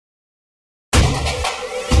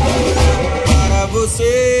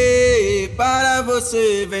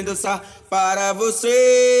você, vem dançar. Para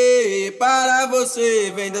você,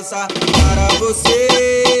 vem dançar. Para você, vem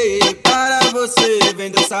dançar. Para você,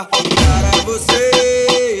 vem dançar. Para você,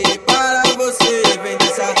 vem dançar. Para você, vem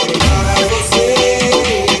dançar. Para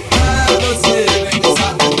você, vem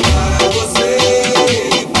dançar.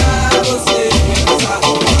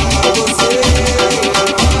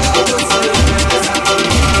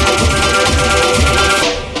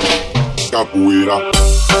 Capoeira.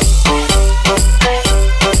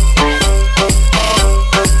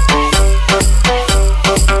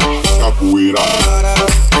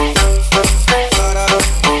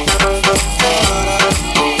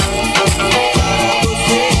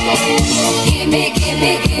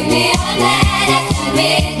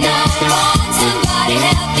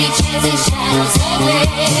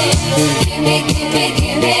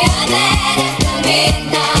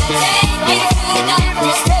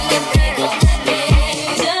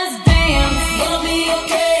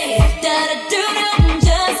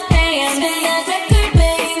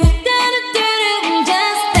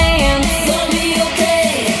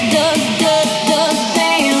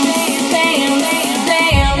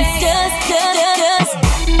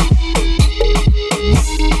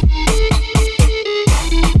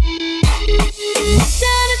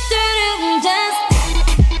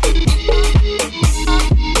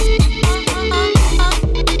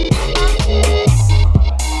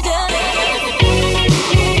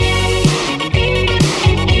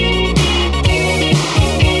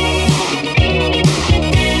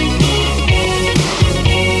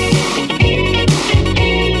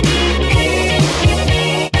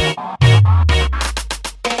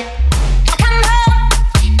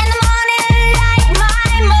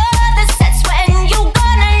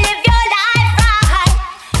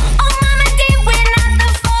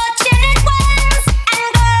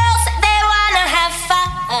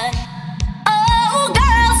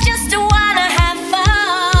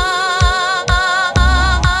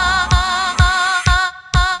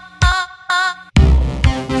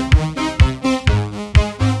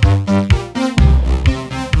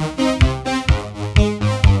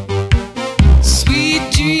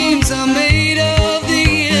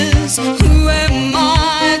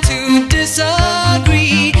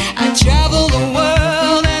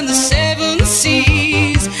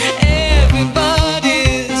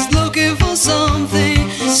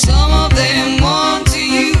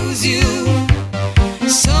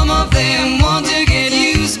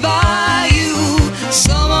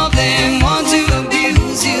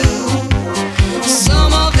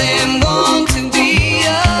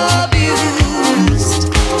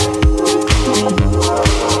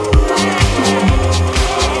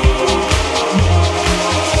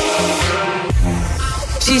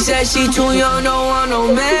 She too young, don't want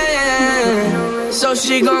no man. So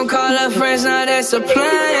she gon' call her friends, now that's a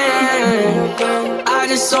plan. I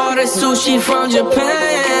just ordered sushi from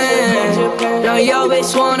Japan. Now yo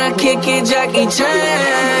bitch wanna kick it, Jackie Chan.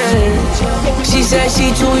 She said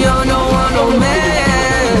she too young, don't want no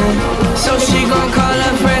man. So she gon' call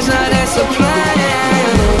her friends, now that's a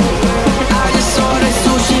plan. I just ordered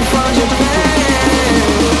sushi from Japan.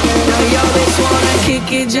 Now yo bitch wanna kick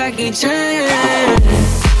it, Jackie Chan.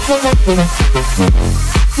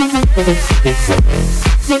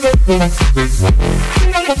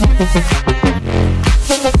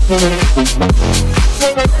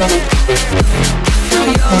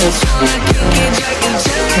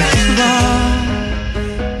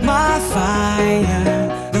 My fire,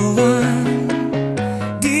 the one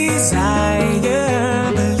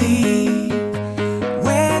desire, believe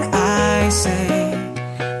when I say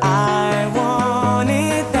I want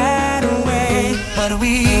it that way. But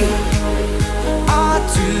we are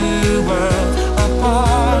two worlds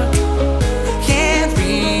apart, can't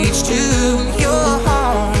reach to your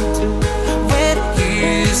heart when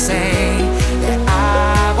you say that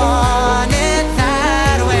I want it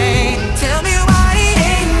that way. Tell me why it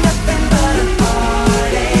ain't nothing but a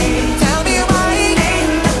heartache. Tell me why it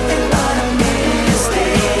ain't nothing but a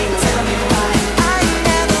mistake. Tell me why I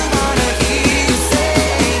never wanna hear you say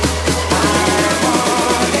I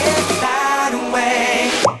want it that way.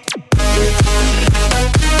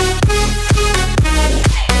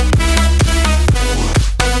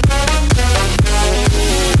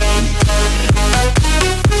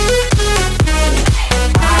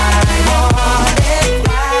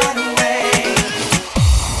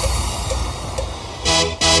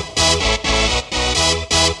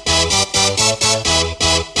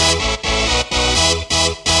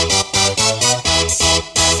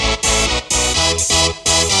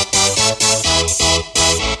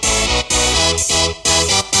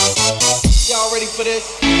 for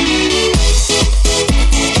this?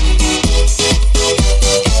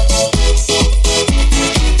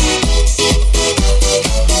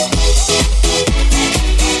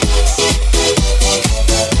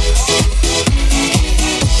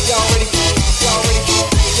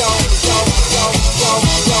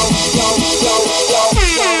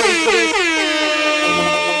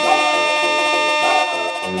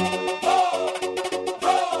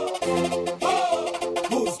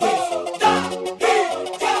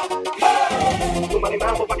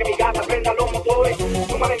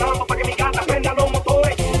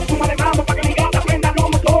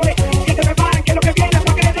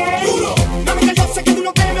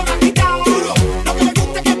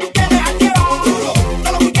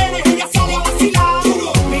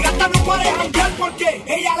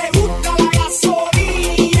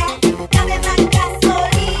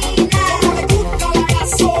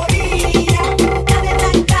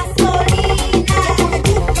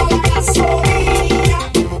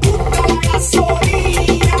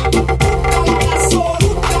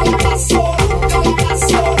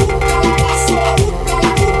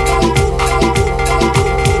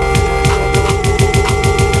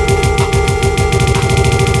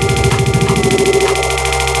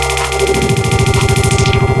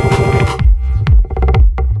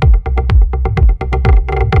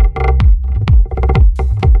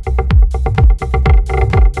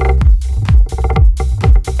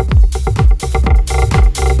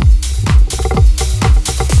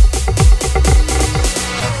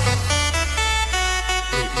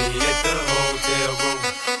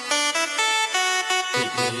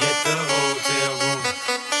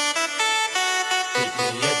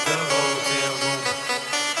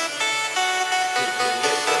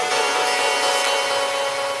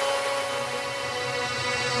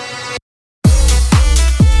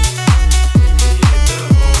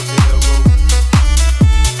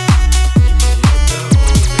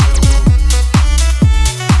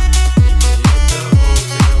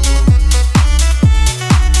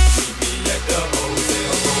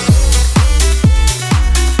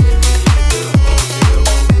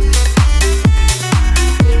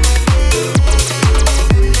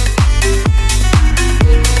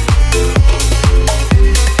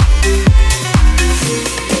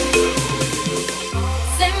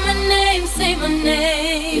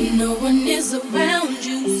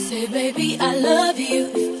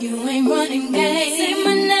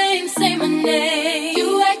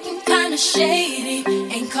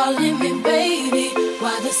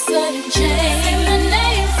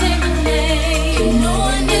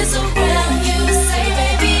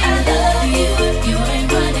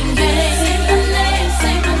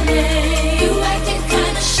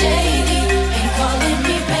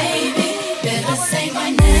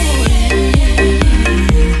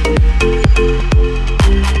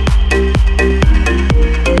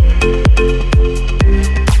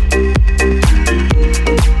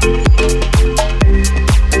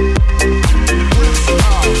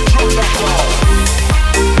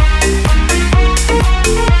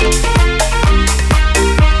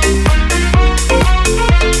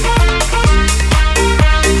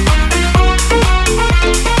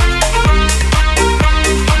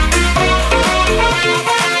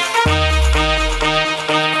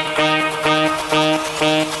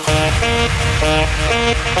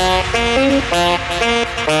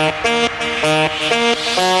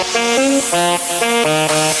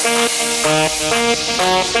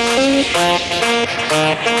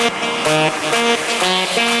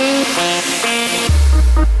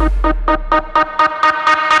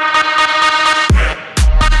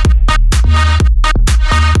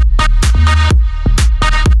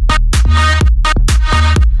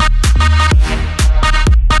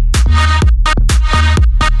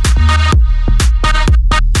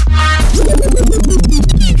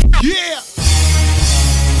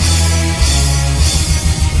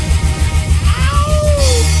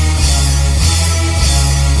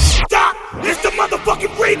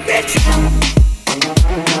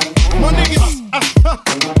 My niggas, I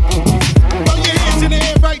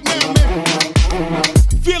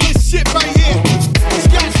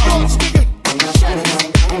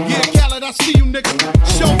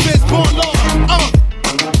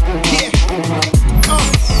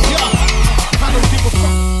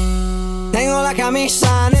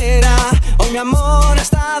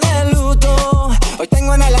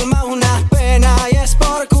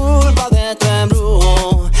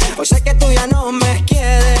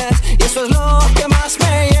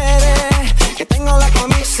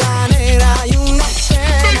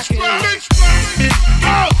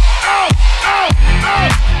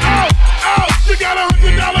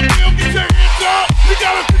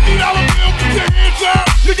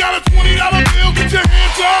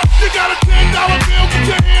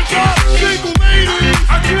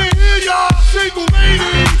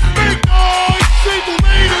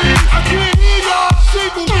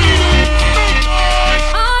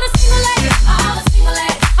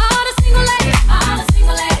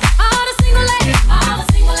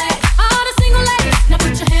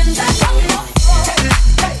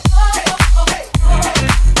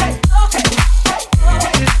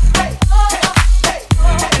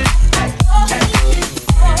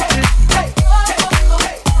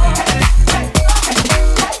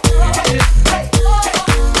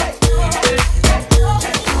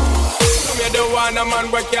want a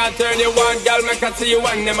man where can't turn you on. Girl, make I see you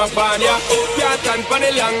and them upon ya. Can't stand for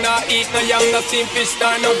the long, nah. Eat no young, no steam fish,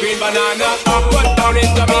 nah, no green banana. Put down in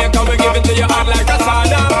Jamaica, we give it to you hot like a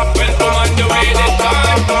sauna. Well, come on the way this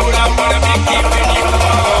time. Proud I'm gonna be keeping you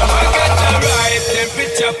warm. I got the right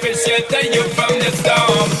temperature for shelter you from the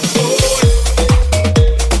storm.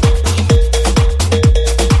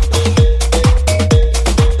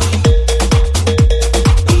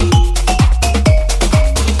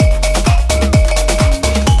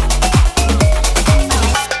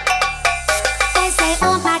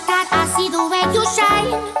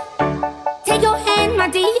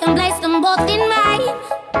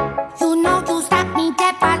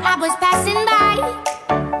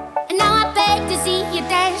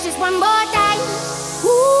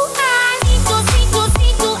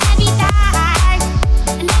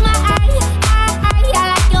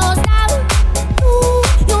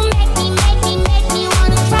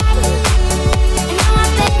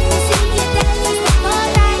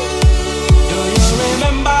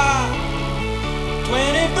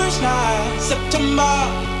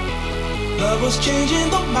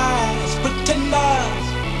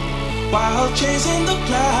 Chasing the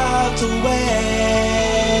clouds away.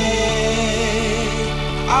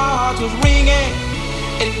 Our hearts were ringing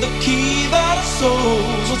in the key that our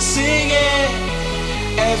souls would sing it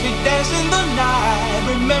as we danced in the night.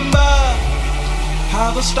 Remember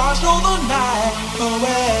how the stars stole the night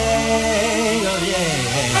away. Oh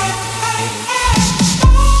yeah.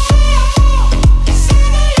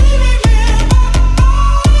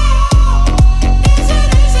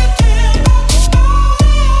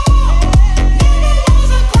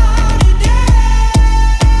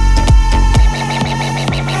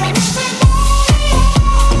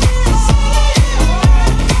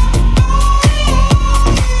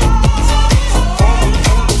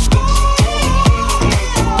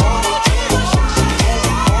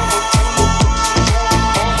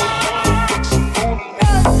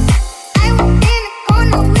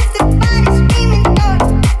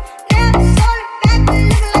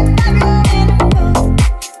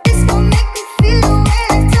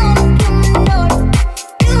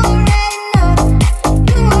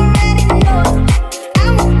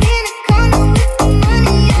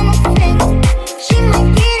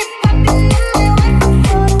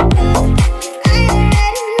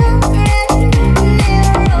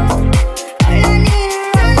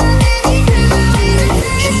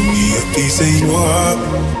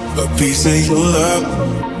 Say your love,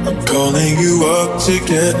 I'm calling you up to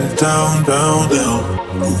get down, down, down.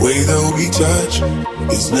 The way that we touch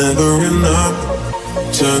is never enough.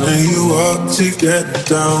 Turning you up to get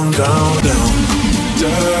down, down, down.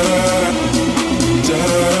 Da,